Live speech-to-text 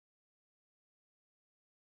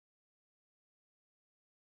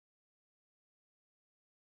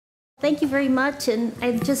Thank you very much, and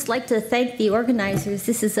I'd just like to thank the organizers.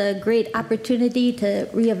 This is a great opportunity to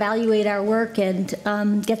reevaluate our work and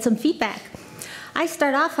get some feedback. I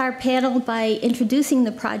start off our panel by introducing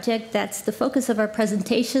the project that's the focus of our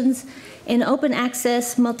presentations, an open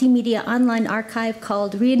access multimedia online archive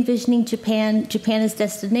called Re-envisioning Japan, Japan as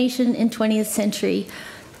Destination in 20th Century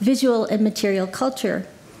Visual and Material Culture.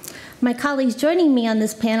 My colleagues joining me on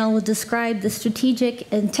this panel will describe the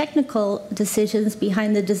strategic and technical decisions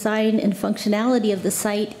behind the design and functionality of the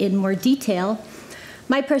site in more detail.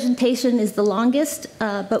 My presentation is the longest,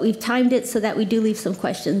 but we've timed it so that we do leave some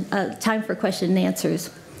time for question and answers.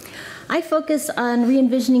 I focus on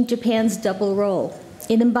re-envisioning Japan's double role.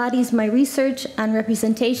 It embodies my research on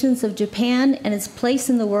representations of Japan and its place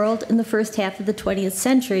in the world in the first half of the 20th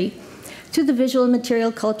century through the visual and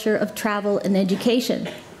material culture of travel and education.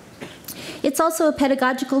 It's also a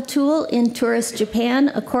pedagogical tool in Tourist Japan,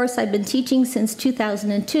 a course I've been teaching since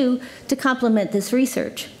 2002 to complement this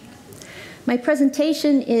research. My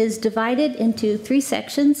presentation is divided into four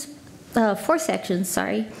sections, an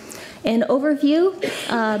overview,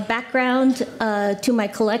 background to my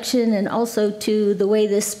collection and also to the way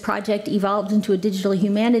this project evolved into a digital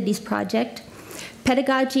humanities project,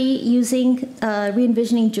 pedagogy using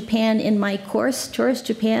Re-envisioning Japan in my course, Tourist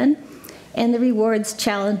Japan, and the rewards,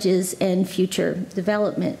 challenges, and future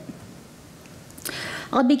development.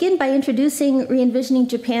 I'll begin by introducing Re-envisioning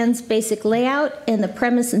Japan's basic layout and the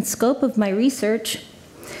premise and scope of my research.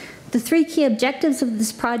 The three key objectives of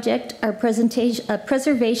this project are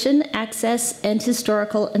preservation, access, and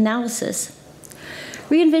historical analysis.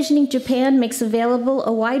 Re-envisioning Japan makes available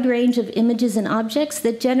a wide range of images and objects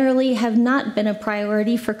that generally have not been a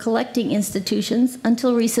priority for collecting institutions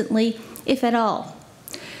until recently, if at all.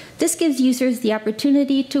 This gives users the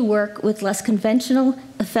opportunity to work with less conventional,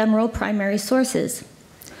 ephemeral primary sources.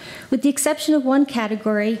 With the exception of one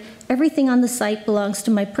category, everything on the site belongs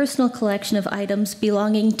to my personal collection of items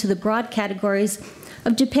belonging to the broad categories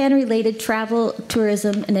of Japan-related travel,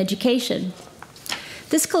 tourism, and education.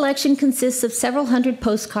 This collection consists of several hundred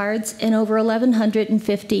postcards and over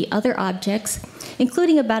 1,150 other objects,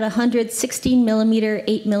 including about 100 16mm,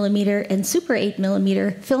 8mm, and Super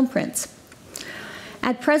 8mm film prints.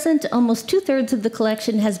 At present, almost 2/3 of the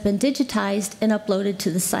collection has been digitized and uploaded to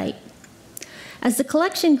the site. As the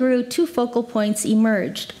collection grew, two focal points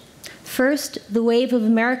emerged. First, the wave of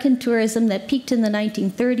American tourism that peaked in the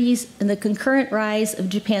 1930s and the concurrent rise of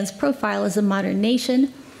Japan's profile as a modern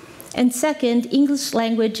nation. And second, English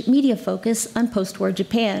language media focus on post-war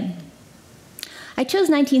Japan. I chose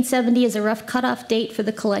 1970 as a rough cutoff date for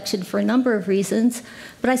the collection for a number of reasons,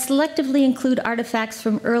 but I selectively include artifacts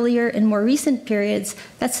from earlier and more recent periods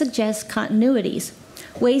that suggest continuities,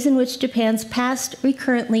 ways in which Japan's past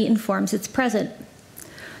recurrently informs its present.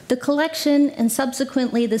 The collection and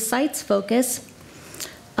subsequently the site's focus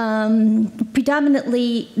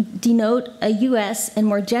predominantly denote a US and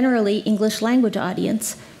more generally English language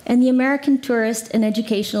audience and the American tourist and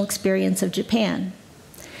educational experience of Japan.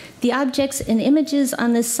 The objects and images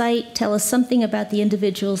on this site tell us something about the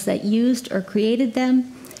individuals that used or created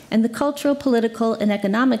them and the cultural, political, and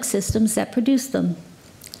economic systems that produced them.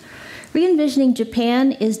 Re-envisioning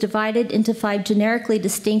Japan is divided into 5 generically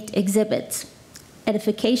distinct exhibits.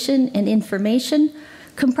 Edification and Information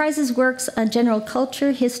comprises works on general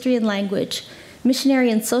culture, history, and language,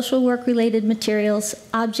 missionary and social work-related materials,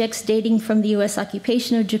 objects dating from the US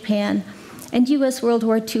occupation of Japan, and US World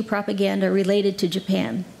War II propaganda related to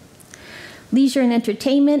Japan. Leisure and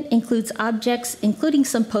Entertainment includes objects, including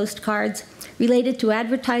some postcards, related to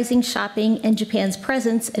advertising, shopping, and Japan's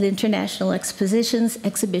presence at international expositions,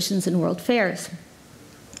 exhibitions, and world fairs.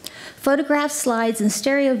 Photographs, slides, and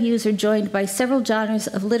stereo views are joined by several genres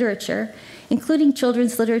of literature, including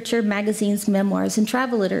children's literature, magazines, memoirs, and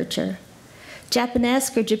travel literature.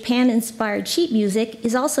 Japanesque or Japan-inspired sheet music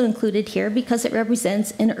is also included here because it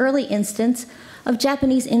represents an early instance of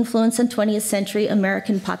Japanese influence on 20th century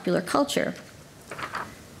American popular culture.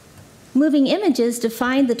 Moving images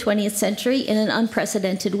define the 20th century in an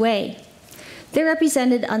unprecedented way. They're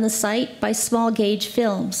represented on the site by small gauge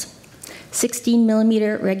films,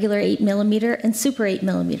 16mm, regular 8mm, and Super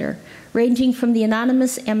 8mm, ranging from the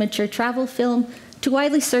anonymous amateur travel film to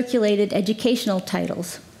widely circulated educational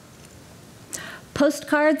titles.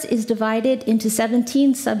 Postcards is divided into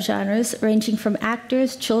 17 subgenres ranging from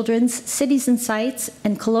actors, children's, cities and sights,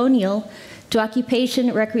 and colonial to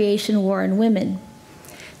occupation, recreation, war, and women.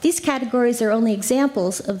 These categories are only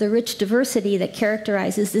examples of the rich diversity that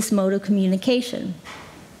characterizes this mode of communication.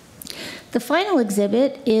 The final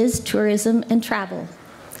exhibit is Tourism and Travel.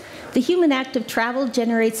 The human act of travel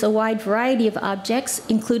generates a wide variety of objects,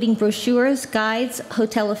 including brochures, guides,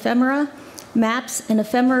 hotel ephemera, maps, and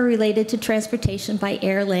ephemera related to transportation by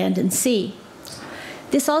air, land, and sea.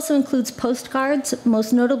 This also includes postcards,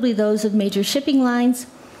 most notably those of major shipping lines,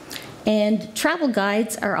 and travel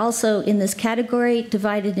guides are also in this category,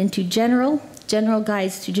 divided into general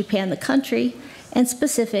guides to Japan the country, and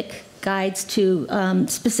specific guides to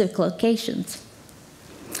specific locations.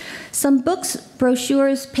 Some books,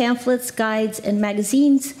 brochures, pamphlets, guides, and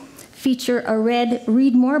magazines feature a red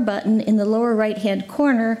Read More button in the lower right-hand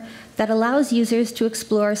corner that allows users to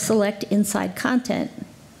explore select inside content.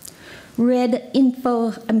 Red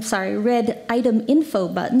item info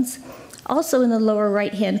buttons, also in the lower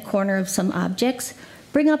right-hand corner of some objects,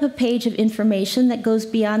 bring up a page of information that goes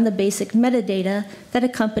beyond the basic metadata that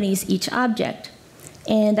accompanies each object.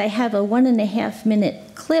 And I have a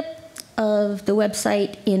 1.5-minute clip of the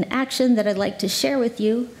website in action that I'd like to share with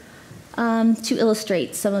you to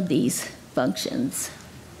illustrate some of these functions.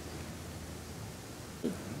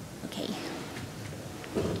 Okay.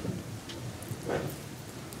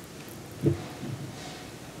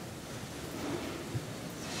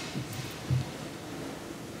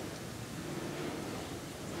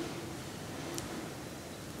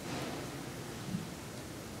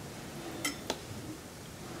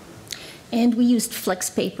 And we used flex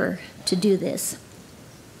paper to do this.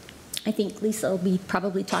 I think Lisa will be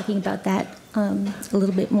probably talking about that a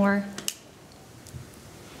little bit more.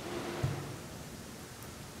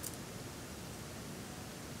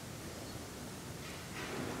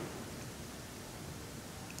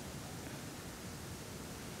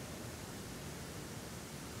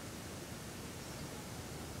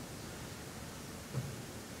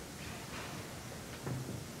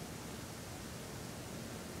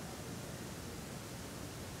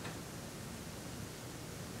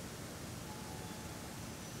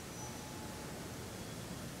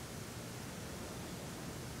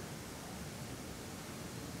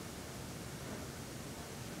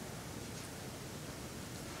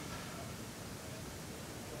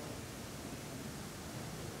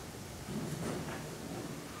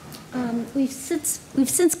 We've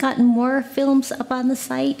since gotten more films up on the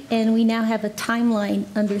site, and we now have a timeline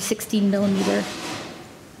under 16 millimeter,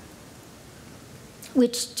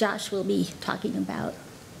 which Josh will be talking about.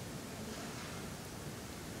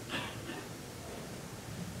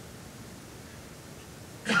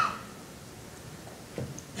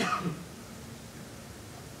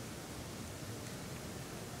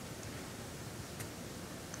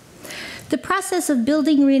 The process of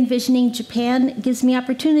building Re-envisioning Japan gives me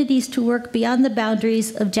opportunities to work beyond the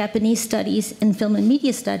boundaries of Japanese studies and film and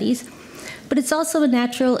media studies, but it's also a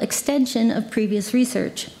natural extension of previous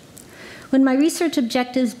research. When my research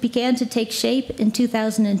objectives began to take shape in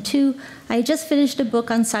 2002, I had just finished a book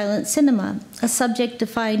on silent cinema, a subject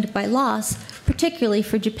defined by loss, particularly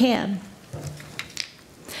for Japan.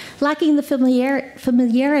 Lacking the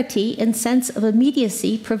familiarity and sense of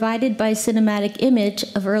immediacy provided by cinematic image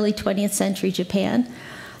of early 20th century Japan,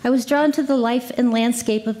 I was drawn to the life and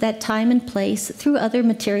landscape of that time and place through other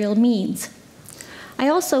material means. I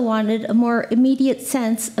also wanted a more immediate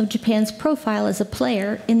sense of Japan's profile as a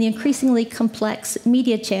player in the increasingly complex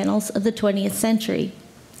media channels of the 20th century.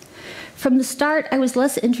 From the start, I was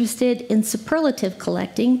less interested in superlative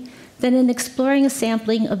collecting than in exploring a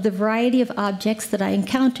sampling of the variety of objects that I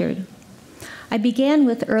encountered. I began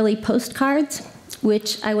with early postcards,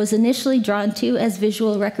 which I was initially drawn to as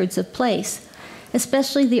visual records of place,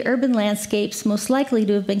 especially the urban landscapes most likely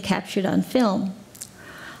to have been captured on film.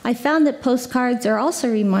 I found that postcards are also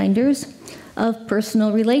reminders of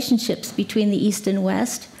personal relationships between the East and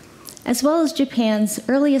West, as well as Japan's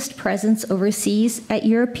earliest presence overseas at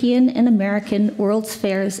European and American World's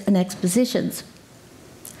Fairs and expositions.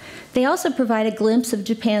 They also provide a glimpse of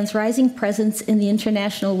Japan's rising presence in the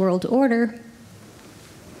international world order,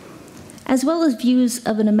 as well as views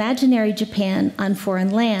of an imaginary Japan on foreign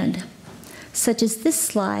land, such as this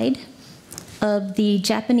slide of the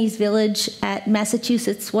Japanese village at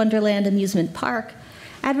Massachusetts Wonderland Amusement Park,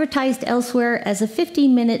 advertised elsewhere as a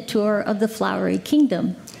 15-minute tour of the Flowery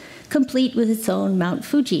Kingdom, complete with its own Mount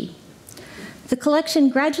Fuji. The collection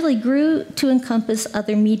gradually grew to encompass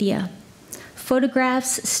other media: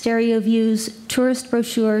 photographs, stereo views, tourist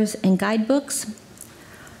brochures, and guidebooks,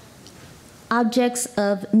 objects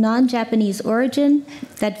of non-Japanese origin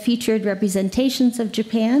that featured representations of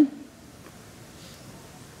Japan,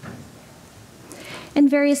 and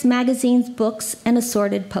various magazines, books, and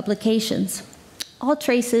assorted publications, all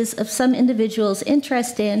traces of some individual's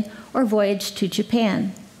interest in or voyage to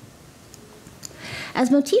Japan. As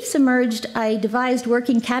motifs emerged, I devised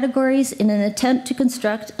working categories in an attempt to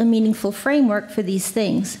construct a meaningful framework for these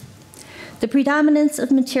things. The predominance of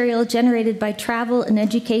material generated by travel and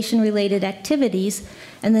education-related activities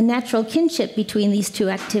and the natural kinship between these two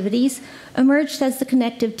activities emerged as the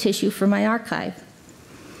connective tissue for my archive.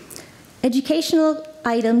 Educational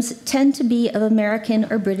items tend to be of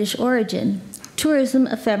American or British origin. Tourism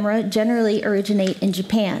ephemera generally originate in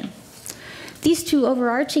Japan. These two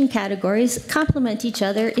overarching categories complement each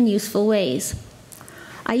other in useful ways.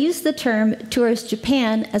 I used the term Tourist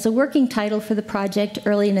Japan as a working title for the project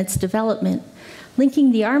early in its development,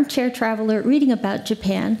 linking the armchair traveler reading about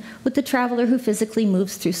Japan with the traveler who physically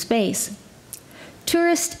moves through space.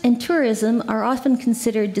 Tourist and tourism are often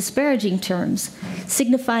considered disparaging terms,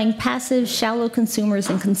 signifying passive, shallow consumers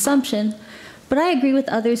and consumption, but I agree with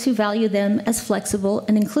others who value them as flexible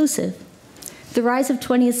and inclusive. The rise of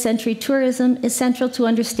 20th century tourism is central to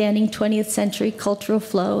understanding 20th century cultural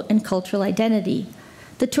flow and cultural identity.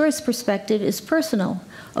 The tourist perspective is personal,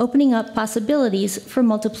 opening up possibilities for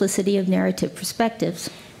multiplicity of narrative perspectives.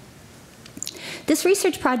 This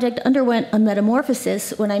research project underwent a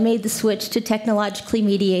metamorphosis when I made the switch to technologically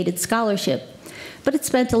mediated scholarship, but it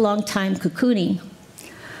spent a long time cocooning.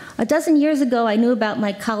 A dozen years ago, I knew about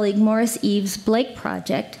my colleague Morris Eves' Blake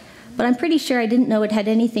project, but I'm pretty sure I didn't know it had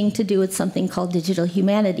anything to do with something called digital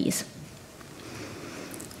humanities.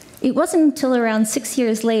 It wasn't until around 6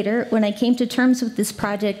 years later, when I came to terms with this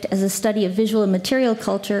project as a study of visual and material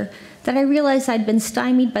culture, that I realized I'd been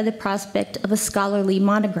stymied by the prospect of a scholarly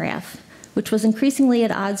monograph, which was increasingly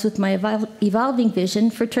at odds with my evolving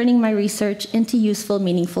vision for turning my research into useful,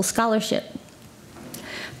 meaningful scholarship.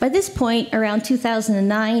 By this point, around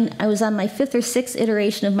 2009, I was on my 5th or 6th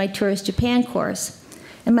iteration of my Tourist Japan course,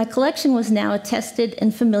 and my collection was now a tested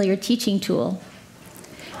and familiar teaching tool.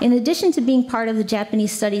 In addition to being part of the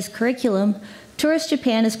Japanese studies curriculum, Tourist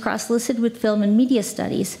Japan is cross-listed with film and media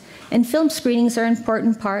studies, and film screenings are an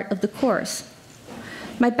important part of the course.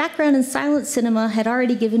 My background in silent cinema had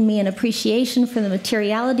already given me an appreciation for the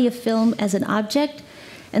materiality of film as an object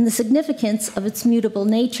and the significance of its mutable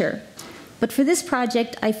nature. But for this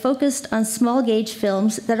project, I focused on small-gauge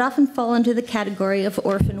films that often fall under the category of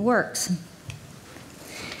orphan works.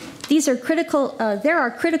 There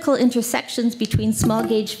are critical intersections between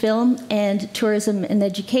small-gauge film and tourism and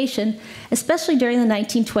education, especially during the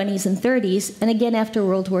 1920s and 30s, and again after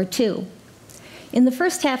World War II. In the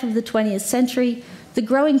first half of the 20th century, the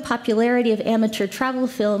growing popularity of amateur travel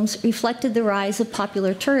films reflected the rise of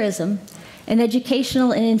popular tourism, and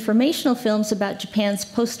educational and informational films about Japan's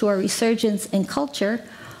post-war resurgence and culture,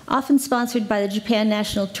 often sponsored by the Japan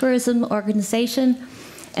National Tourism Organization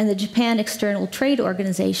and the Japan External Trade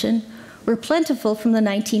Organization, were plentiful from the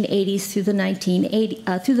 1980s through the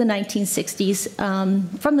 1960s,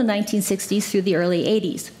 from the 1960s through the early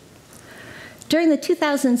 80s. During the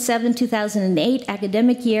 2007-2008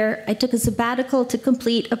 academic year, I took a sabbatical to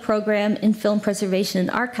complete a program in film preservation and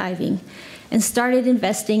archiving, and started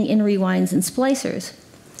investing in rewinds and splicers.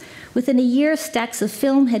 Within a year, stacks of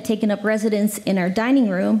film had taken up residence in our dining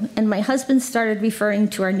room, and my husband started referring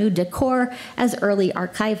to our new decor as early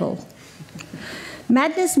archival.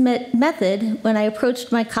 Madness met method when I approached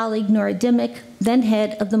my colleague Nora Dimmock, then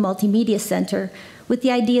head of the Multimedia Center, with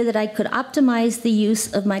the idea that I could optimize the use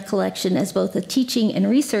of my collection as both a teaching and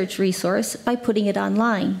research resource by putting it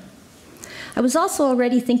online. I was also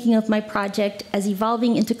already thinking of my project as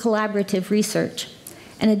evolving into collaborative research,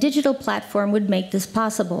 and a digital platform would make this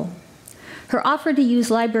possible. Her offer to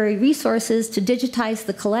use library resources to digitize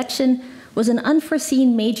the collection was an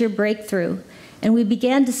unforeseen major breakthrough, and we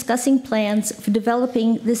began discussing plans for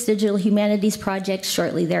developing this digital humanities project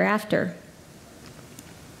shortly thereafter.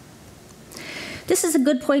 This is a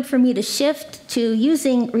good point for me to shift to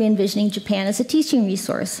using Re-envisioning Japan as a teaching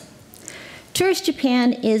resource. Tourist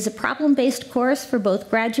Japan is a problem-based course for both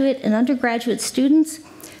graduate and undergraduate students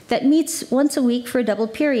that meets once a week for a double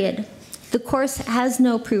period. The course has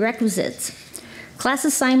no prerequisites. Class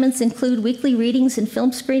assignments include weekly readings and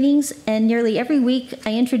film screenings, and nearly every week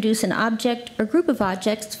I introduce an object or group of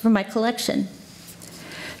objects from my collection.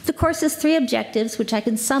 The course has 3 objectives, which I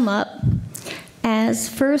can sum up as: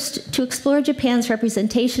 first, to explore Japan's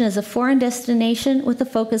representation as a foreign destination with a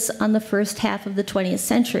focus on the first half of the 20th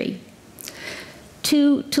century.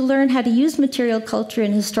 2, to learn how to use material culture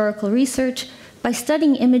in historical research by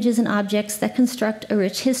studying images and objects that construct a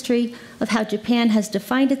rich history of how Japan has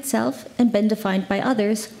defined itself and been defined by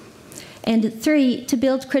others. And 3, to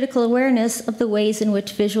build critical awareness of the ways in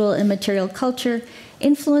which visual and material culture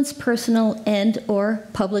influence personal and/or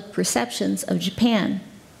public perceptions of Japan.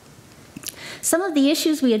 Some of the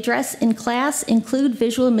issues we address in class include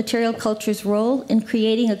visual and material culture's role in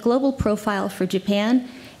creating a global profile for Japan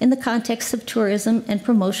in the context of tourism and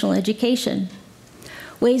promotional education,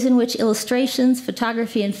 ways in which illustrations,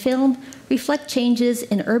 photography, and film reflect changes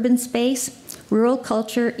in urban space, rural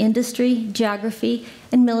culture, industry, geography,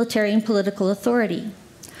 and military and political authority,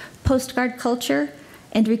 postcard culture,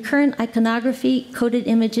 and recurrent iconography, coded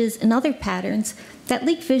images, and other patterns that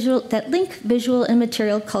link visual and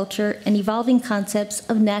material culture and evolving concepts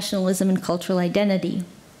of nationalism and cultural identity.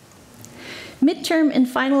 Midterm and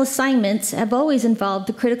final assignments have always involved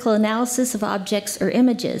the critical analysis of objects or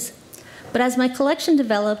images, but as my collection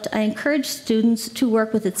developed, I encouraged students to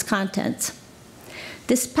work with its contents.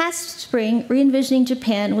 This past spring, Re-envisioning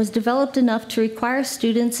Japan was developed enough to require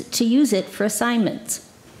students to use it for assignments.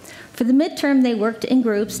 For the midterm, they worked in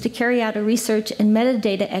groups to carry out a research and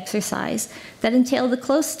metadata exercise that entailed the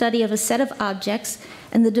close study of a set of objects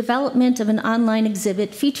and the development of an online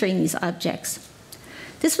exhibit featuring these objects.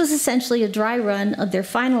 This was essentially a dry run of their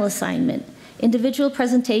final assignment, individual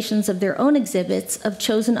presentations of their own exhibits of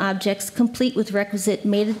chosen objects complete with requisite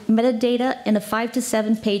metadata and a 5 to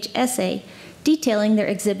 7 page essay detailing their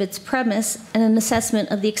exhibit's premise and an assessment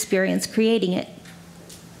of the experience creating it.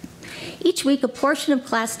 Each week, a portion of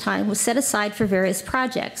class time was set aside for various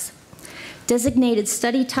projects: designated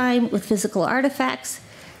study time with physical artifacts,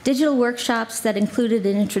 digital workshops that included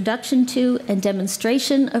an introduction to and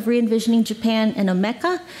demonstration of Re-envisioning Japan and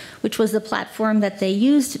Omeka, which was the platform that they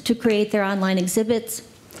used to create their online exhibits,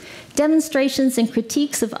 demonstrations and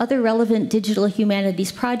critiques of other relevant digital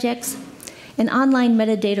humanities projects, an online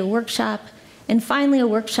metadata workshop, and finally a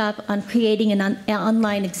workshop on creating an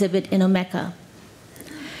online exhibit in Omeka.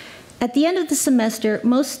 At the end of the semester,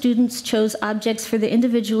 most students chose objects for their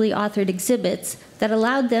individually authored exhibits that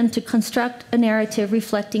allowed them to construct a narrative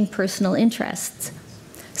reflecting personal interests.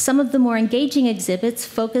 Some of the more engaging exhibits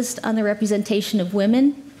focused on the representation of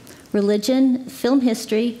women, religion, film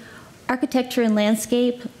history, architecture and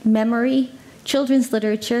landscape, memory, children's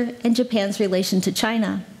literature, and Japan's relation to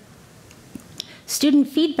China. Student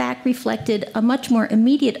feedback reflected a much more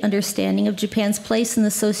immediate understanding of Japan's place in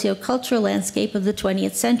the socio-cultural landscape of the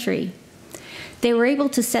 20th century. They were able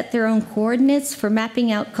to set their own coordinates for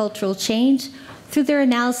mapping out cultural change through their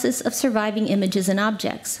analysis of surviving images and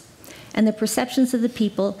objects, and the perceptions of the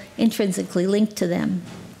people intrinsically linked to them.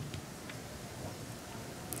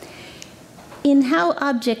 In How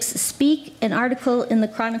Objects Speak, an article in the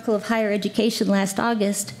Chronicle of Higher Education last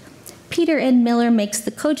August, Peter N. Miller makes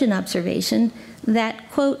the cogent observation that,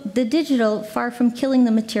 quote, the digital, far from killing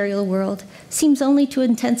the material world, seems only to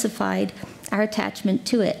intensify our attachment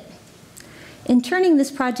to it. In turning this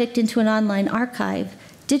project into an online archive,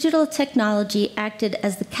 digital technology acted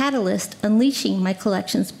as the catalyst unleashing my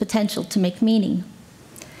collection's potential to make meaning.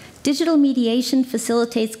 Digital mediation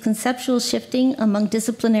facilitates conceptual shifting among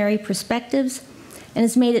disciplinary perspectives and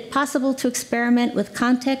has made it possible to experiment with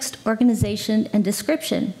context, organization, and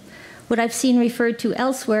description, what I've seen referred to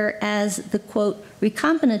elsewhere as the, quote,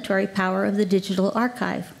 recombinatory power of the digital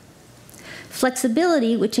archive.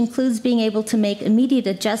 Flexibility, which includes being able to make immediate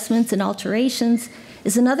adjustments and alterations,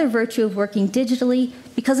 is another virtue of working digitally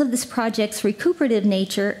because of this project's recuperative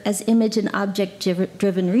nature as image and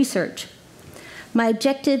object-driven research. My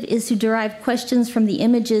objective is to derive questions from the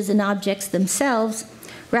images and objects themselves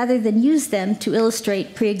rather than use them to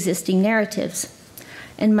illustrate pre-existing narratives.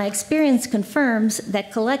 And my experience confirms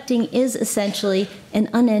that collecting is essentially an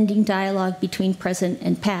unending dialogue between present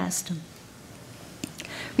and past.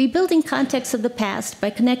 Rebuilding context of the past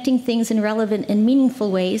by connecting things in relevant and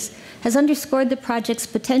meaningful ways has underscored the project's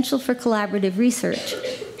potential for collaborative research.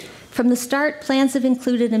 From the start, plans have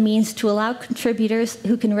included a means to allow contributors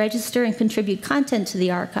who can register and contribute content to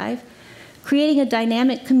the archive, creating a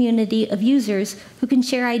dynamic community of users who can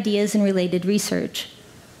share ideas and related research.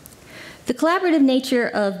 The collaborative nature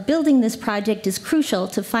of building this project is crucial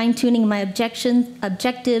to fine-tuning my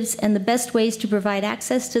objectives and the best ways to provide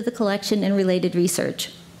access to the collection and related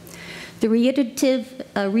research. The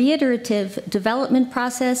reiterative development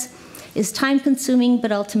process is time-consuming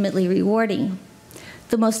but ultimately rewarding.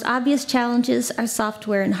 The most obvious challenges are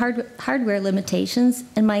software and hardware limitations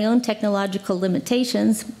and my own technological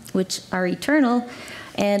limitations, which are eternal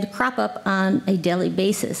and crop up on a daily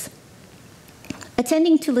basis.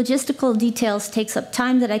 Attending to logistical details takes up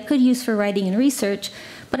time that I could use for writing and research,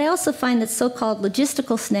 but I also find that so-called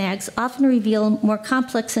logistical snags often reveal more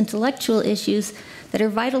complex intellectual issues that are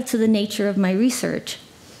vital to the nature of my research.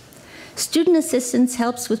 Student assistance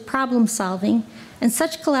helps with problem solving, and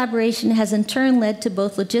such collaboration has in turn led to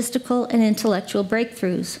both logistical and intellectual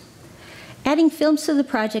breakthroughs. Adding films to the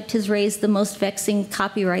project has raised the most vexing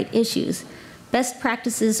copyright issues, Best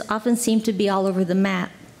practices often seem to be all over the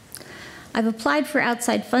map. I've applied for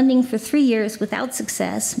outside funding for 3 years without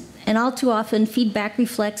success, and all too often feedback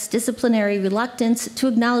reflects disciplinary reluctance to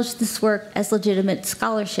acknowledge this work as legitimate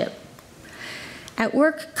scholarship. At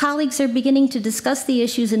work, colleagues are beginning to discuss the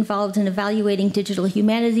issues involved in evaluating digital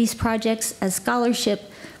humanities projects as scholarship,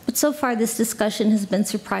 but so far this discussion has been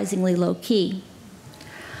surprisingly low-key.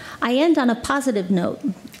 I end on a positive note.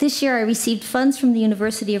 This year I received funds from the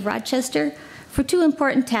University of Rochester for 2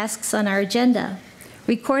 important tasks on our agenda: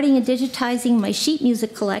 recording and digitizing my sheet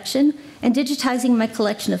music collection and digitizing my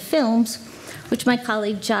collection of films, which my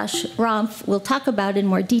colleague Josh Romphf will talk about in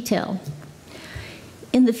more detail.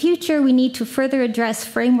 In the future, we need to further address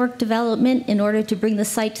framework development in order to bring the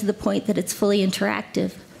site to the point that it's fully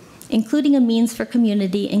interactive, including a means for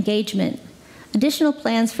community engagement. Additional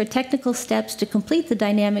plans for technical steps to complete the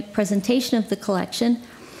dynamic presentation of the collection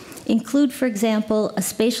include, for example, a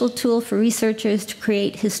spatial tool for researchers to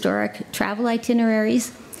create historic travel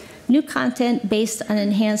itineraries, new content based on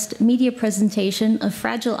enhanced media presentation of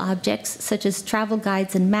fragile objects such as travel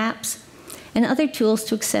guides and maps, and other tools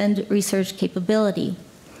to extend research capability.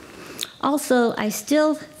 Also, I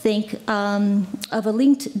still think of a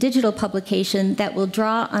linked digital publication that will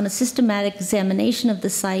draw on a systematic examination of the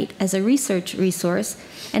site as a research resource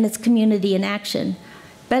and its community in action,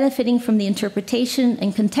 benefiting from the interpretation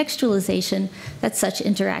and contextualization that such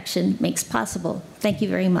interaction makes possible. Thank you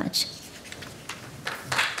very much.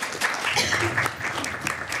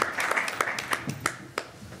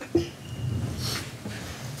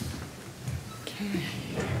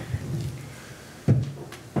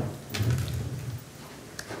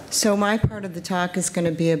 So my part of the talk is going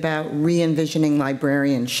to be about re-envisioning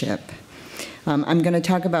librarianship. I'm going to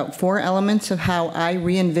talk about 4 elements of how I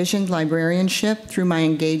re-envisioned librarianship through my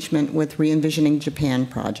engagement with Re-envisioning Japan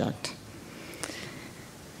project.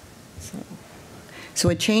 So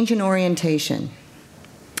a change in orientation.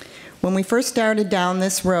 When we first started down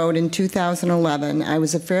this road in 2011, I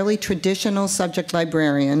was a fairly traditional subject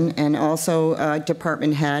librarian and also a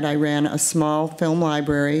department head. I ran a small film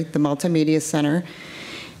library, the Multimedia Center,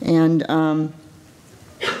 and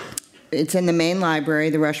it's in the main library,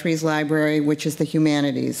 the Rushries Library, which is the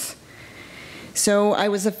Humanities. So I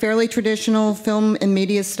was a fairly traditional film and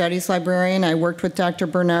media studies librarian. I worked with Dr.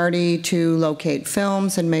 Bernardi to locate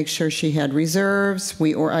films and make sure she had reserves.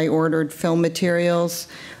 I ordered film materials.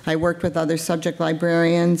 I worked with other subject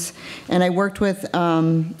librarians, and I worked with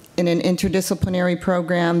in an interdisciplinary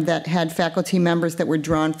program that had faculty members that were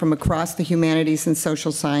drawn from across the humanities and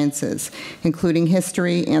social sciences, including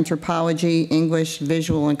history, anthropology, English,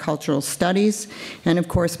 visual and cultural studies, and of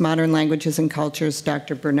course modern languages and cultures,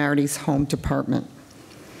 Dr. Bernardi's home department.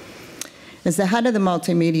 As the head of the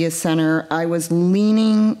Multimedia Center, I was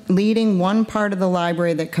leading one part of the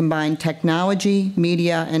library that combined technology,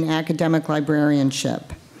 media, and academic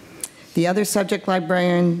librarianship. The other subject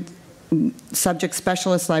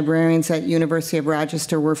specialist librarians at University of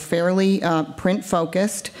Rochester were fairly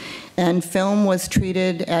print-focused, and film was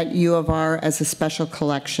treated at U of R as a special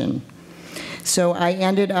collection. So I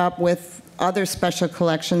ended up with other special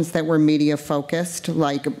collections that were media-focused,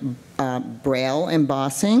 like Braille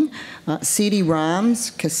embossing,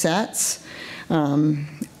 CD-ROMs, cassettes,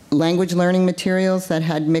 language learning materials that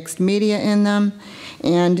had mixed media in them.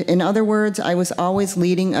 And in other words, I was always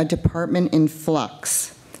leading a department in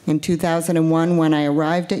flux. In 2001, when I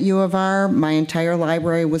arrived at U of R, my entire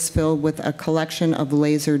library was filled with a collection of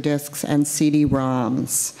laser discs and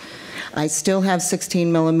CD-ROMs. I still have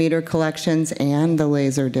 16mm collections and the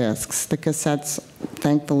laser discs. The cassettes,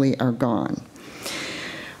 thankfully, are gone.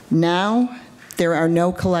 Now, there are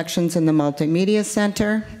no collections in the Multimedia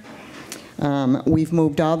Center. We've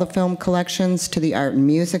moved all the film collections to the Art and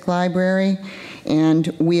Music Library, and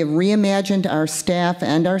we have reimagined our staff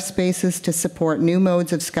and our spaces to support new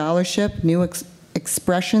modes of scholarship, new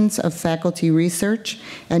expressions of faculty research,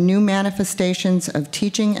 and new manifestations of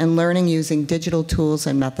teaching and learning using digital tools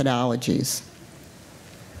and methodologies.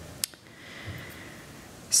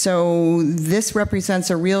 So this represents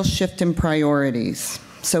a real shift in priorities.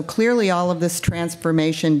 So clearly all of this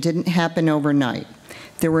transformation didn't happen overnight.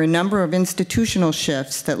 There were a number of institutional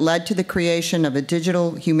shifts that led to the creation of a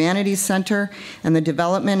digital humanities center and the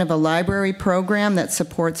development of a library program that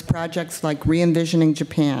supports projects like Re-envisioning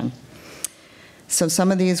Japan. So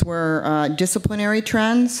some of these were disciplinary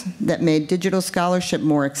trends that made digital scholarship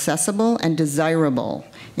more accessible and desirable,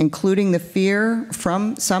 including the fear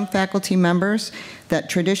from some faculty members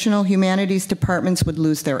that traditional humanities departments would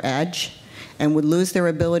lose their edge and would lose their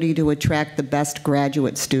ability to attract the best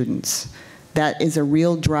graduate students. That is a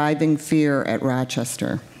real driving fear at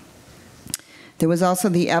Rochester. There was also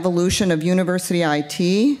the evolution of university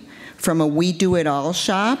IT from a we-do-it-all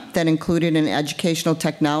shop that included an educational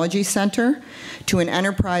technology center to an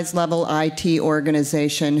enterprise-level IT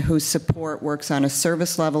organization whose support works on a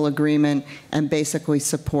service-level agreement and basically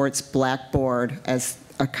supports Blackboard as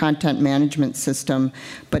a content management system,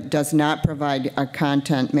 but does not provide a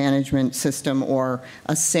content management system or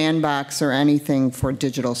a sandbox or anything for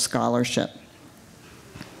digital scholarship.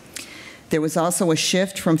 There was also a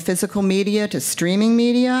shift from physical media to streaming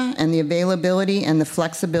media and the availability and the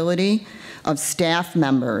flexibility of staff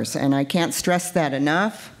members, and I can't stress that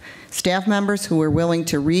enough. Staff members who were willing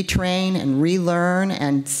to retrain and relearn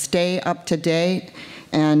and stay up to date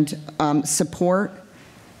and support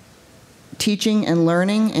teaching and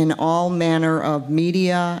learning in all manner of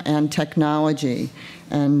media and technology.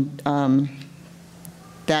 And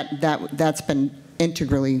that's been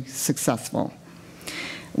integrally successful.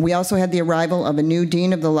 We also had the arrival of a new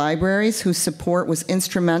dean of the libraries whose support was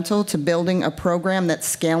instrumental to building a program that's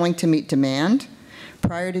scaling to meet demand.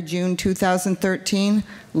 Prior to June 2013,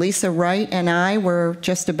 Lisa Wright and I were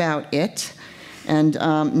just about it. And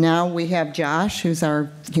now we have Josh, who's our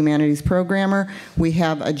humanities programmer. We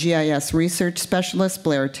have a GIS research specialist,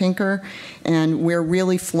 Blair Tinker, and we're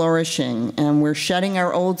really flourishing. And we're shedding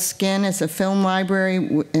our old skin as a film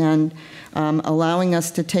library and allowing us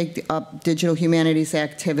to take up digital humanities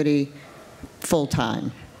activity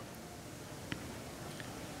full-time.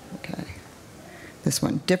 Okay. This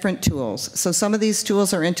one, different tools. So some of these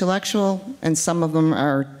tools are intellectual, and some of them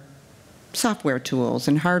are software tools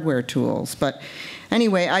and hardware tools. But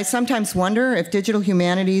anyway, I sometimes wonder if digital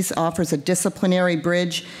humanities offers a disciplinary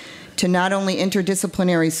bridge to not only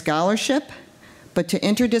interdisciplinary scholarship, but to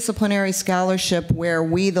interdisciplinary scholarship where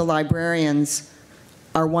we, the librarians,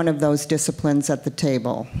 are one of those disciplines at the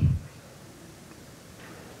table.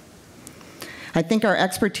 I think our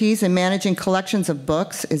expertise in managing collections of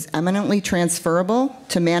books is eminently transferable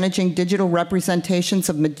to managing digital representations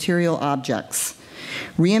of material objects.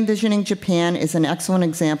 Re-envisioning Japan is an excellent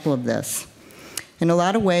example of this. In a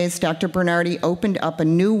lot of ways, Dr. Bernardi opened up a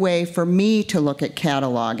new way for me to look at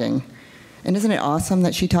cataloging. And isn't it awesome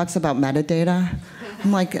that she talks about metadata?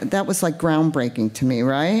 I'm like, that was like groundbreaking to me,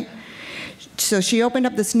 right? So she opened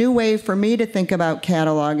up this new way for me to think about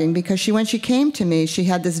cataloging because when she came to me, she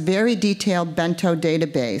had this very detailed bento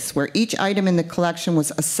database where each item in the collection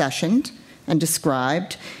was accessioned and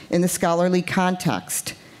described in the scholarly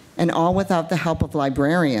context, and all without the help of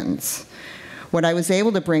librarians. What I was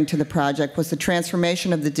able to bring to the project was the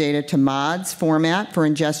transformation of the data to MODS format for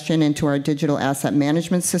ingestion into our digital asset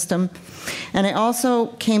management system. And I also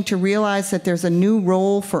came to realize that there's a new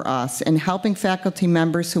role for us in helping faculty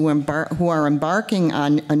members who are embarking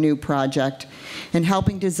on a new project and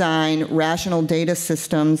helping design rational data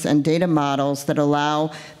systems and data models that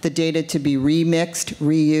allow the data to be remixed,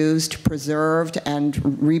 reused, preserved, and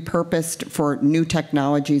repurposed for new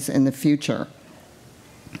technologies in the future.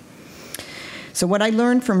 So what I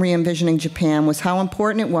learned from Re-envisioning Japan was how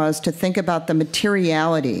important it was to think about the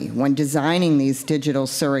materiality when designing these digital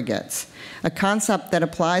surrogates, a concept that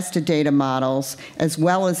applies to data models as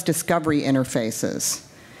well as discovery interfaces.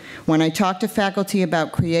 When I talk to faculty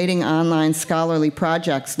about creating online scholarly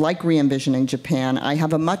projects like Re-envisioning Japan, I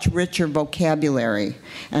have a much richer vocabulary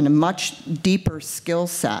and a much deeper skill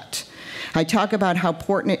set. I talk about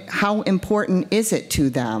how important is it to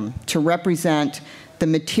them to represent the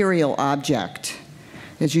material object.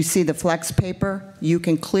 As you see the flex paper, you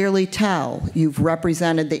can clearly tell you've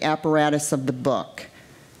represented the apparatus of the book.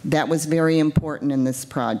 That was very important in this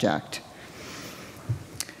project.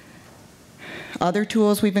 Other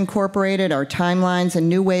tools we've incorporated are timelines and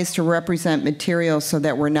new ways to represent materials so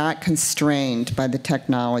that we're not constrained by the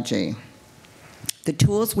technology. The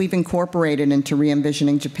tools we've incorporated into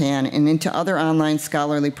Re-envisioning Japan and into other online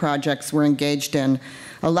scholarly projects we're engaged in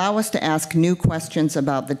allow us to ask new questions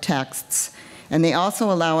about the texts, and they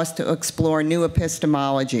also allow us to explore new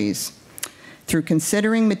epistemologies. Through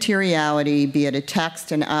considering materiality, be it a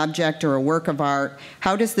text, an object, or a work of art,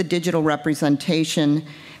 how does the digital representation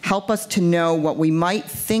help us to know what we might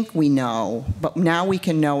think we know, but now we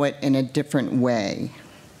can know it in a different way,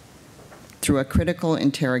 through a critical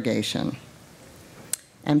interrogation.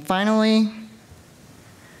 And finally,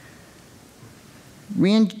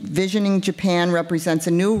 Re-envisioning Japan represents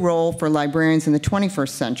a new role for librarians in the 21st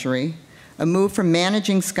century, a move from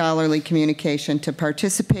managing scholarly communication to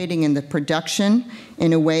participating in the production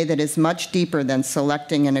in a way that is much deeper than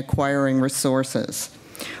selecting and acquiring resources.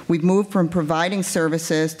 We've moved from providing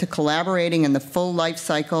services to collaborating in the full life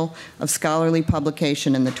cycle of scholarly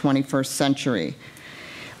publication in the 21st century.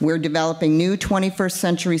 We're developing new 21st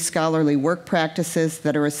century scholarly work practices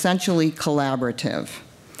that are essentially collaborative.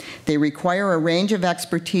 They require a range of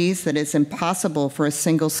expertise that is impossible for a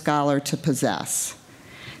single scholar to possess.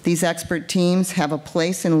 These expert teams have a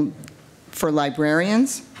place for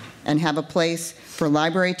librarians and have a place for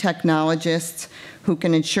library technologists who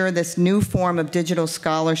can ensure this new form of digital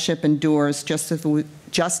scholarship endures just as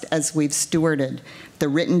we've stewarded the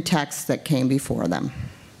written texts that came before them.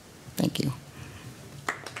 Thank you.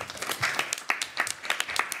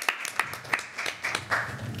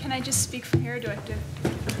 Can I just speak from here, or do I have to?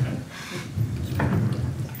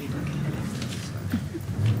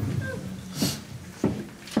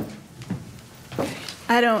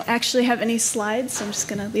 I don't actually have any slides, so I'm just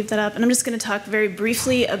going to leave that up. And I'm just going to talk very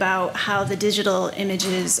briefly about how the digital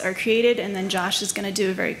images are created, and then Josh is going to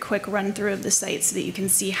do a very quick run through of the site so that you can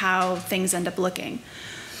see how things end up looking.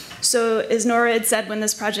 So as Nora had said, when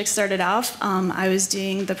this project started off, I was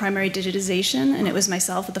doing the primary digitization, and it was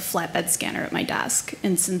myself with a flatbed scanner at my desk.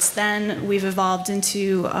 And since then, we've evolved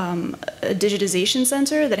into a digitization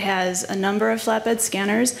center that has a number of flatbed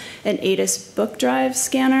scanners, an ATIS book drive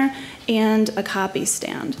scanner, and a copy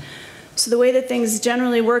stand. So the way that things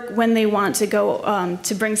generally work when they want to go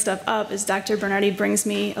to bring stuff up is Dr. Bernardi brings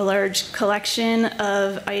me a large collection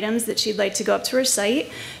of items that she'd like to go up to her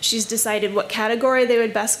site. She's decided what category they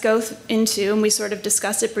would best go into, and we sort of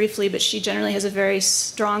discuss it briefly, but she generally has a very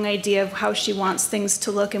strong idea of how she wants things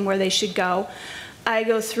to look and where they should go. I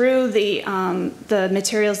go through the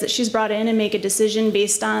materials that she's brought in and make a decision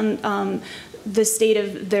based on the state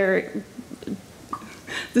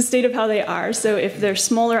of how they are. So if they're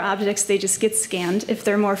smaller objects, they just get scanned. If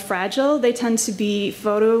they're more fragile, they tend to be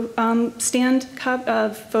photographed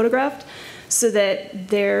so that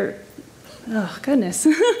they're, oh goodness.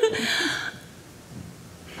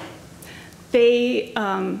 They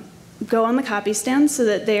go on the copy stand so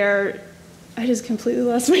that they're, I just completely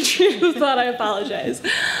lost my train of thought, I apologize.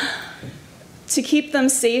 To keep them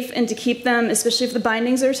safe and to keep them, especially if the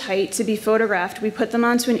bindings are tight, to be photographed, we put them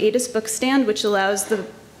onto an ATIS book stand, which allows the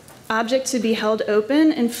object to be held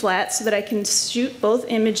open and flat so that I can shoot both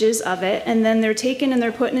images of it, and then they're taken and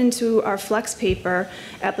they're put into our flex paper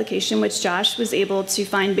application, which Josh was able to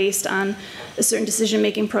find based on a certain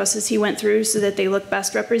decision-making process he went through so that they look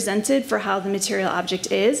best represented for how the material object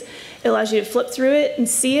is. It allows you to flip through it and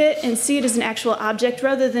see it as an actual object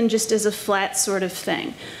rather than just as a flat sort of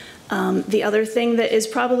thing. The other thing that is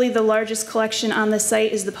probably the largest collection on the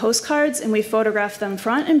site is the postcards, and we photograph them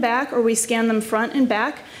front and back, or we scan them front and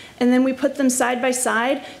back, and then we put them side by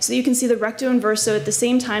side so that you can see the recto and verso at the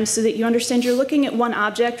same time so that you understand you're looking at one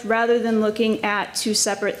object rather than looking at two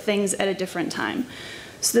separate things at a different time.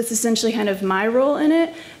 So that's essentially kind of my role in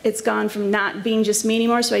it. It's gone from not being just me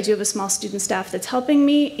anymore, so I do have a small student staff that's helping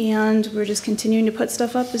me, and we're just continuing to put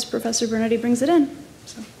stuff up as Professor Bernardi brings it in.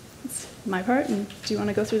 So that's my part, and do you want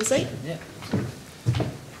to go through the site? Yeah.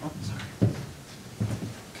 Oh, sorry.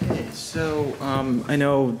 Okay, so I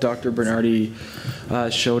know Dr. Bernardi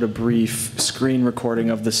showed a brief screen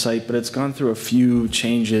recording of the site, but it's gone through a few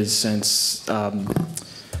changes since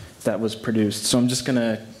that was produced. So I'm just going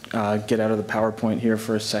to get out of the PowerPoint here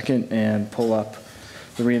for a second and pull up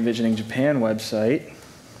the Re-envisioning Japan website.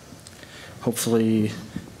 Hopefully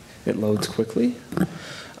it loads quickly.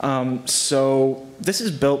 So this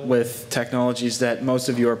is built with technologies that most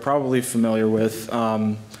of you are probably familiar with.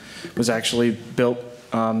 Was actually built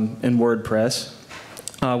in WordPress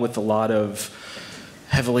with a lot of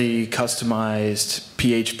heavily customized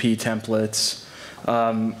PHP templates.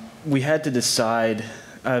 We had to decide,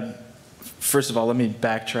 first of all, let me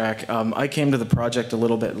backtrack. I came to the project a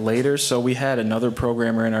little bit later, so we had another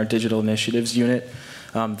programmer in our digital initiatives unit,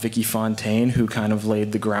 Vicky Fontaine, who kind of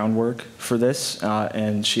laid the groundwork for this,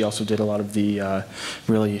 and she also did a lot of the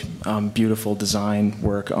really beautiful design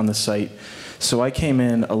work on the site. So I came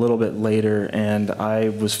in a little bit later, and I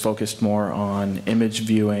was focused more on image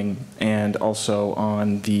viewing and also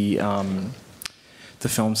on the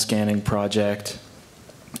film scanning project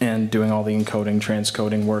and doing all the encoding,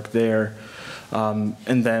 transcoding work there. And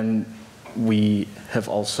then we have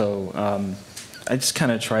also, I just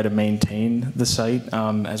kind of try to maintain the site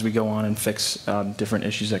as we go on and fix different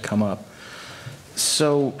issues that come up.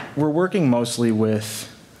 So we're working mostly with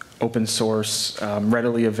open source,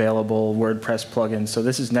 readily available WordPress plugins. So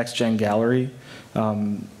this is Next Gen Gallery.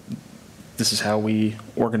 This is how we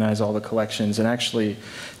organize all the collections. And actually,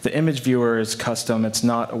 the image viewer is custom. It's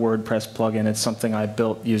not a WordPress plugin. It's something I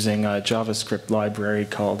built using a JavaScript library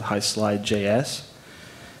called HighSlide.js.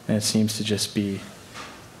 And it seems to just be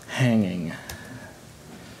hanging.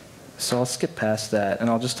 So I'll skip past that, and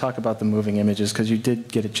I'll just talk about the moving images, because you did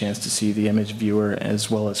get a chance to see the image viewer as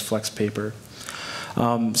well as flex paper.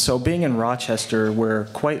 So being in Rochester, we're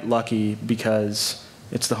quite lucky because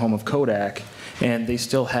it's the home of Kodak, and they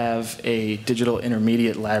still have a digital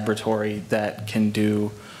intermediate laboratory that can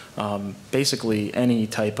do basically any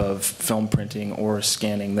type of film printing or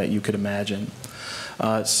scanning that you could imagine.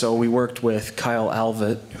 So we worked with Kyle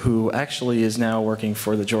Alvett, who actually is now working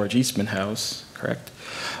for the George Eastman House, correct?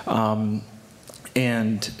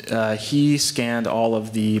 He scanned all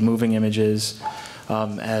of the moving images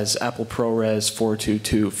as Apple ProRes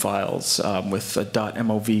 422 files with a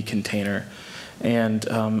 .mov container. And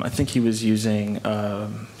I think he was using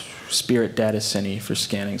Spirit Data Cine for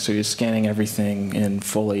scanning, so he was scanning everything in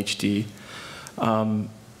full HD.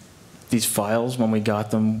 These files, when we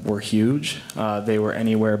got them, were huge. They were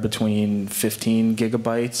anywhere between 15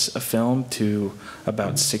 gigabytes of film to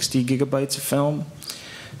about 60 gigabytes of film.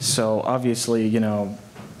 So obviously, you know,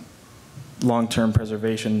 long-term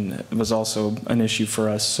preservation was also an issue for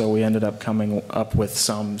us, so we ended up coming up with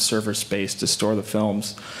some server space to store the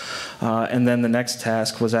films. And then the next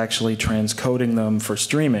task was actually transcoding them for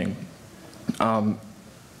streaming.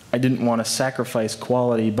 I didn't want to sacrifice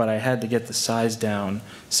quality, but I had to get the size down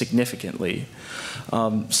significantly.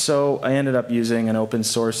 So I ended up using an open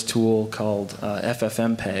source tool called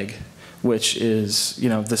FFmpeg, which is, you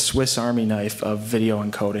know, the Swiss Army knife of video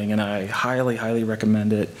encoding, and I highly, highly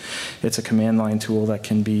recommend it. It's a command line tool that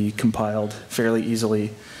can be compiled fairly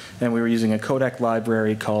easily. And we were using a codec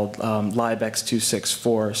library called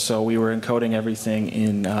libx264, so we were encoding everything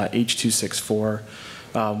in H.264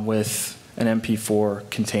 with an MP4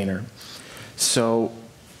 container. So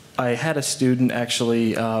I had a student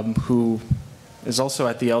actually who is also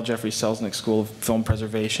at the L. Jeffrey Selznick School of Film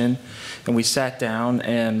Preservation, and we sat down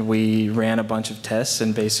and we ran a bunch of tests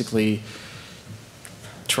and basically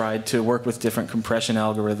tried to work with different compression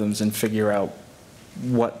algorithms and figure out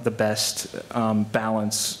what the best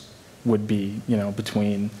balance would be, you know,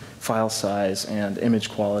 between file size and image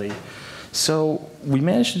quality. So we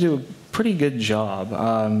managed to do a pretty good job.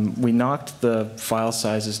 We knocked the file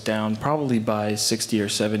sizes down probably by 60 or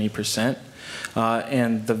 70%,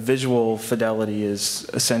 and the visual fidelity is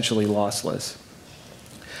essentially lossless.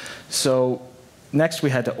 So next we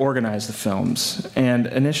had to organize the films, and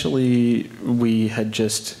initially we had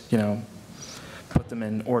just, you know, put them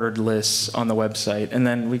in ordered lists on the website, and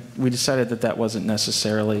then we decided that that wasn't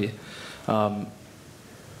necessarily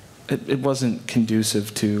it wasn't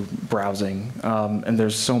conducive to browsing, and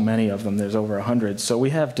there's so many of them, there's over 100. So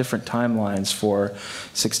we have different timelines for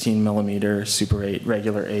 16 millimeter, Super 8,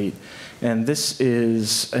 regular 8. And this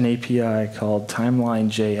is an API called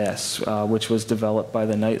Timeline.js, which was developed by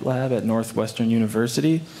the Knight Lab at Northwestern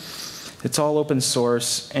University. It's all open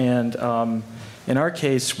source, and in our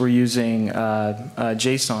case, we're using a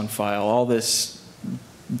JSON file. All this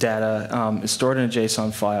data is stored in a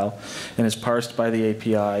JSON file and is parsed by the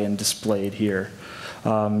API and displayed here.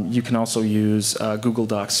 You can also use a Google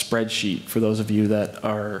Docs spreadsheet for those of you that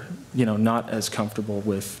are, you know, not as comfortable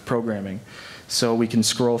with programming. So we can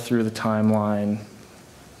scroll through the timeline,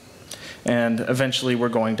 and eventually we're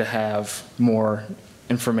going to have more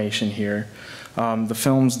information here. The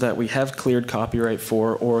films that we have cleared copyright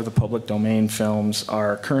for, or the public domain films,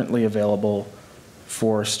 are currently available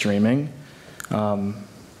for streaming.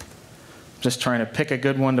 Just trying to pick a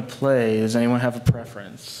good one to play. Does anyone have a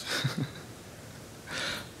preference?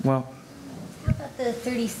 Well. How about the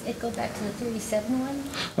 30, it go back to the 37 one?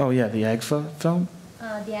 Oh yeah, the AGFA film? The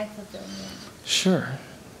AGFA film, yeah. Sure.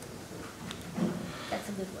 That's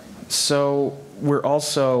a good one. So we're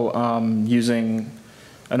also using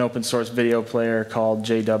an open source video player called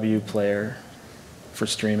JW Player for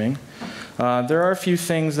streaming. There are a few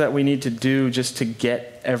things that we need to do just to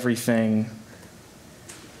get everything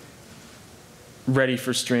ready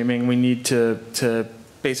for streaming. We need to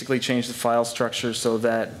basically change the file structure so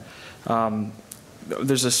that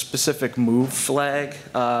there's a specific move flag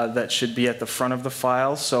that should be at the front of the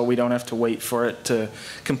file, so we don't have to wait for it to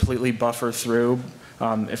completely buffer through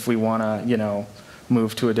if we want to, you know,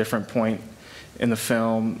 move to a different point in the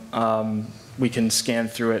film. We can scan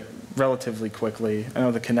through it relatively quickly. I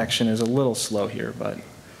know the connection is a little slow here, but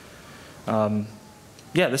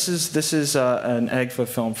yeah, this is an AGFA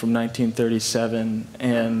film from 1937,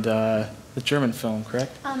 and the German film,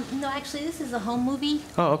 correct? No, actually, this is a home movie.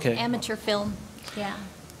 Oh, okay. Amateur film, yeah.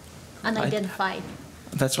 Unidentified.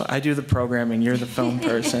 That's what I do the programming. You're the film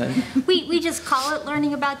person. We just call it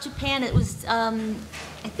Learning About Japan. It was,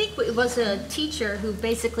 I think it was a teacher who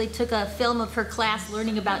basically took a film of her class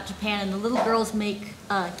learning about Japan, and the little girls make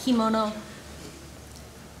kimono.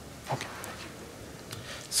 Okay.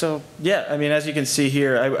 So yeah, I mean, as you can see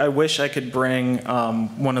here, I wish I could bring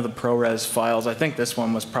one of the ProRes files. I think this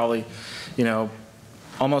one was probably, you know,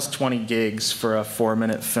 almost 20 gigs for a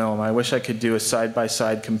 4-minute film. I wish I could do a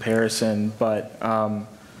side-by-side comparison, but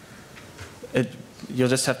you'll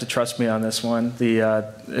just have to trust me on this one.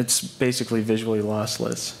 It's basically visually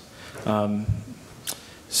lossless.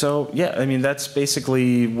 So yeah, I mean, that's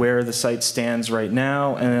basically where the site stands right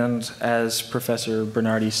now. And as Professor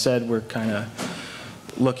Bernardi said, we're kind of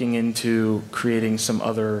looking into creating some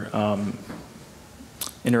other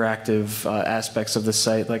interactive aspects of the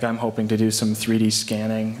site. Like I'm hoping to do some 3D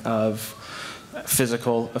scanning of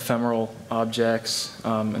physical ephemeral objects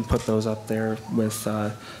and put those up there with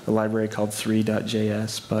a library called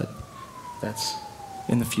 3.js, but that's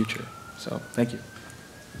in the future. So thank you.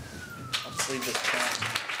 I'll just leave this back.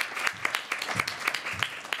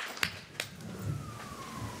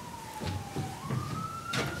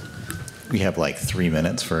 We have like 3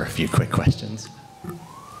 minutes for a few quick questions.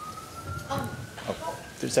 Oh,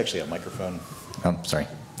 there's actually a microphone. Oh, sorry.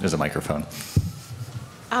 There's a microphone.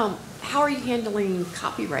 How are you handling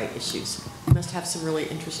copyright issues? You must have some really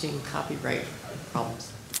interesting copyright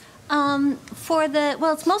problems. Well,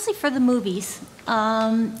 it's mostly for the movies,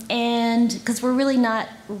 and because we're really not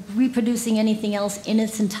reproducing anything else in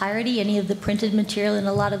its entirety, any of the printed material, and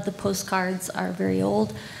a lot of the postcards are very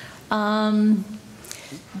old.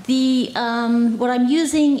 What I'm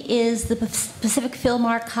using is the Pacific Film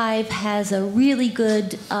Archive has a really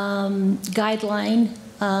good guideline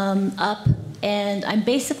up, and I'm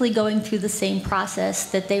basically going through the same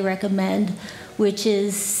process that they recommend, which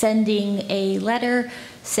is sending a letter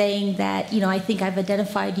saying that, you know, I think I've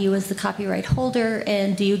identified you as the copyright holder,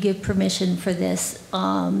 and do you give permission for this,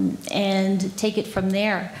 and take it from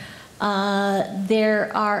there.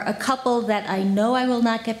 There are a couple that I know I will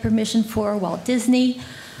not get permission for, Walt Disney,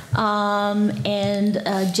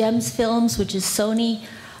 and Gems Films, which is Sony,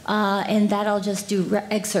 and that I'll just do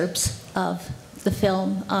excerpts of the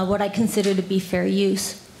film, what I consider to be fair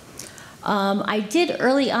use. I did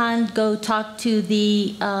early on go talk to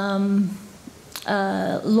the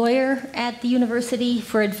lawyer at the university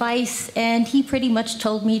for advice, and he pretty much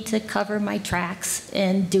told me to cover my tracks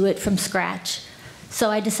and do it from scratch. So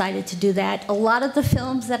I decided to do that. A lot of the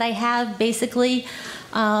films that I have, basically,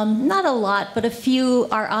 not a lot, but a few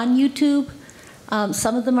are on YouTube.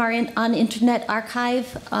 Some of them are on Internet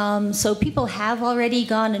Archive. So people have already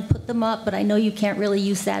gone and put them up, but I know you can't really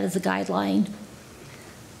use that as a guideline.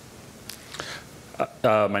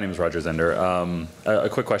 My name is Roger Zender. A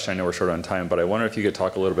quick question, I know we're short on time, but I wonder if you could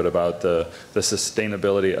talk a little bit about the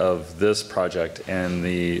sustainability of this project and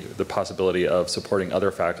the possibility of supporting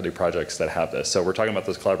other faculty projects that have this. So we're talking about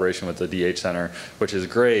this collaboration with the DH Center, which is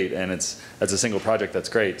great, and it's a single project, that's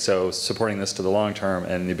great. So supporting this to the long term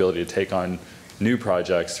and the ability to take on new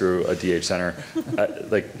projects through a DH Center,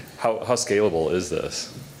 like how scalable is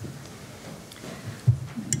this?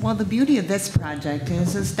 Well, the beauty of this project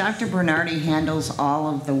is Dr. Bernardi handles all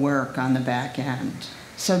of the work on the back end.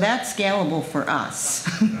 So that's scalable for us.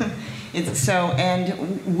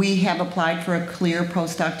 And we have applied for a clear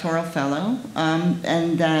postdoctoral fellow.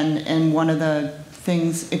 And one of the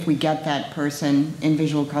things, if we get that person in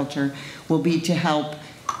visual culture, will be to help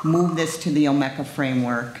move this to the Omeka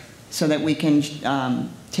framework so that we can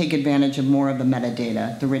take advantage of more of the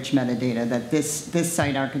metadata, the rich metadata that this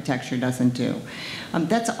site architecture doesn't do.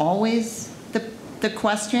 That's always the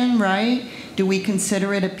question, right? Do we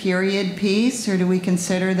consider it a period piece, or do we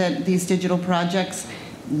consider that these digital projects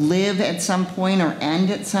live at some point or end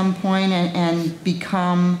at some point and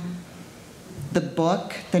become the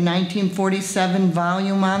book, the 1947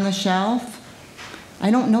 volume on the shelf?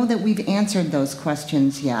 I don't know that we've answered those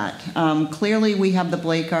questions yet. Clearly, we have the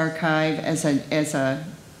Blake Archive as a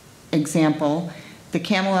example. The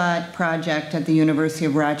Camelot project at the University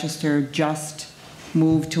of Rochester just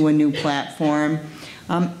moved to a new platform.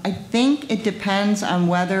 I think it depends on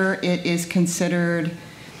whether it is considered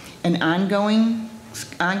an ongoing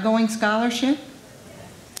scholarship.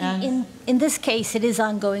 In this case, it is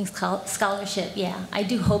ongoing scholarship, yeah. I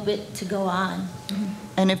do hope it to go on.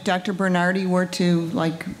 And if Dr. Bernardi were to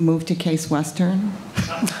move to Case Western,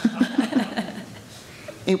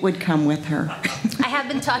 it would come with her. I have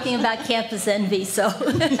been talking about campus envy, so.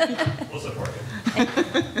 We'll support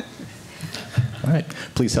it. All right.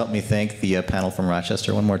 Please help me thank the panel from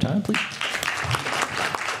Rochester one more time, please.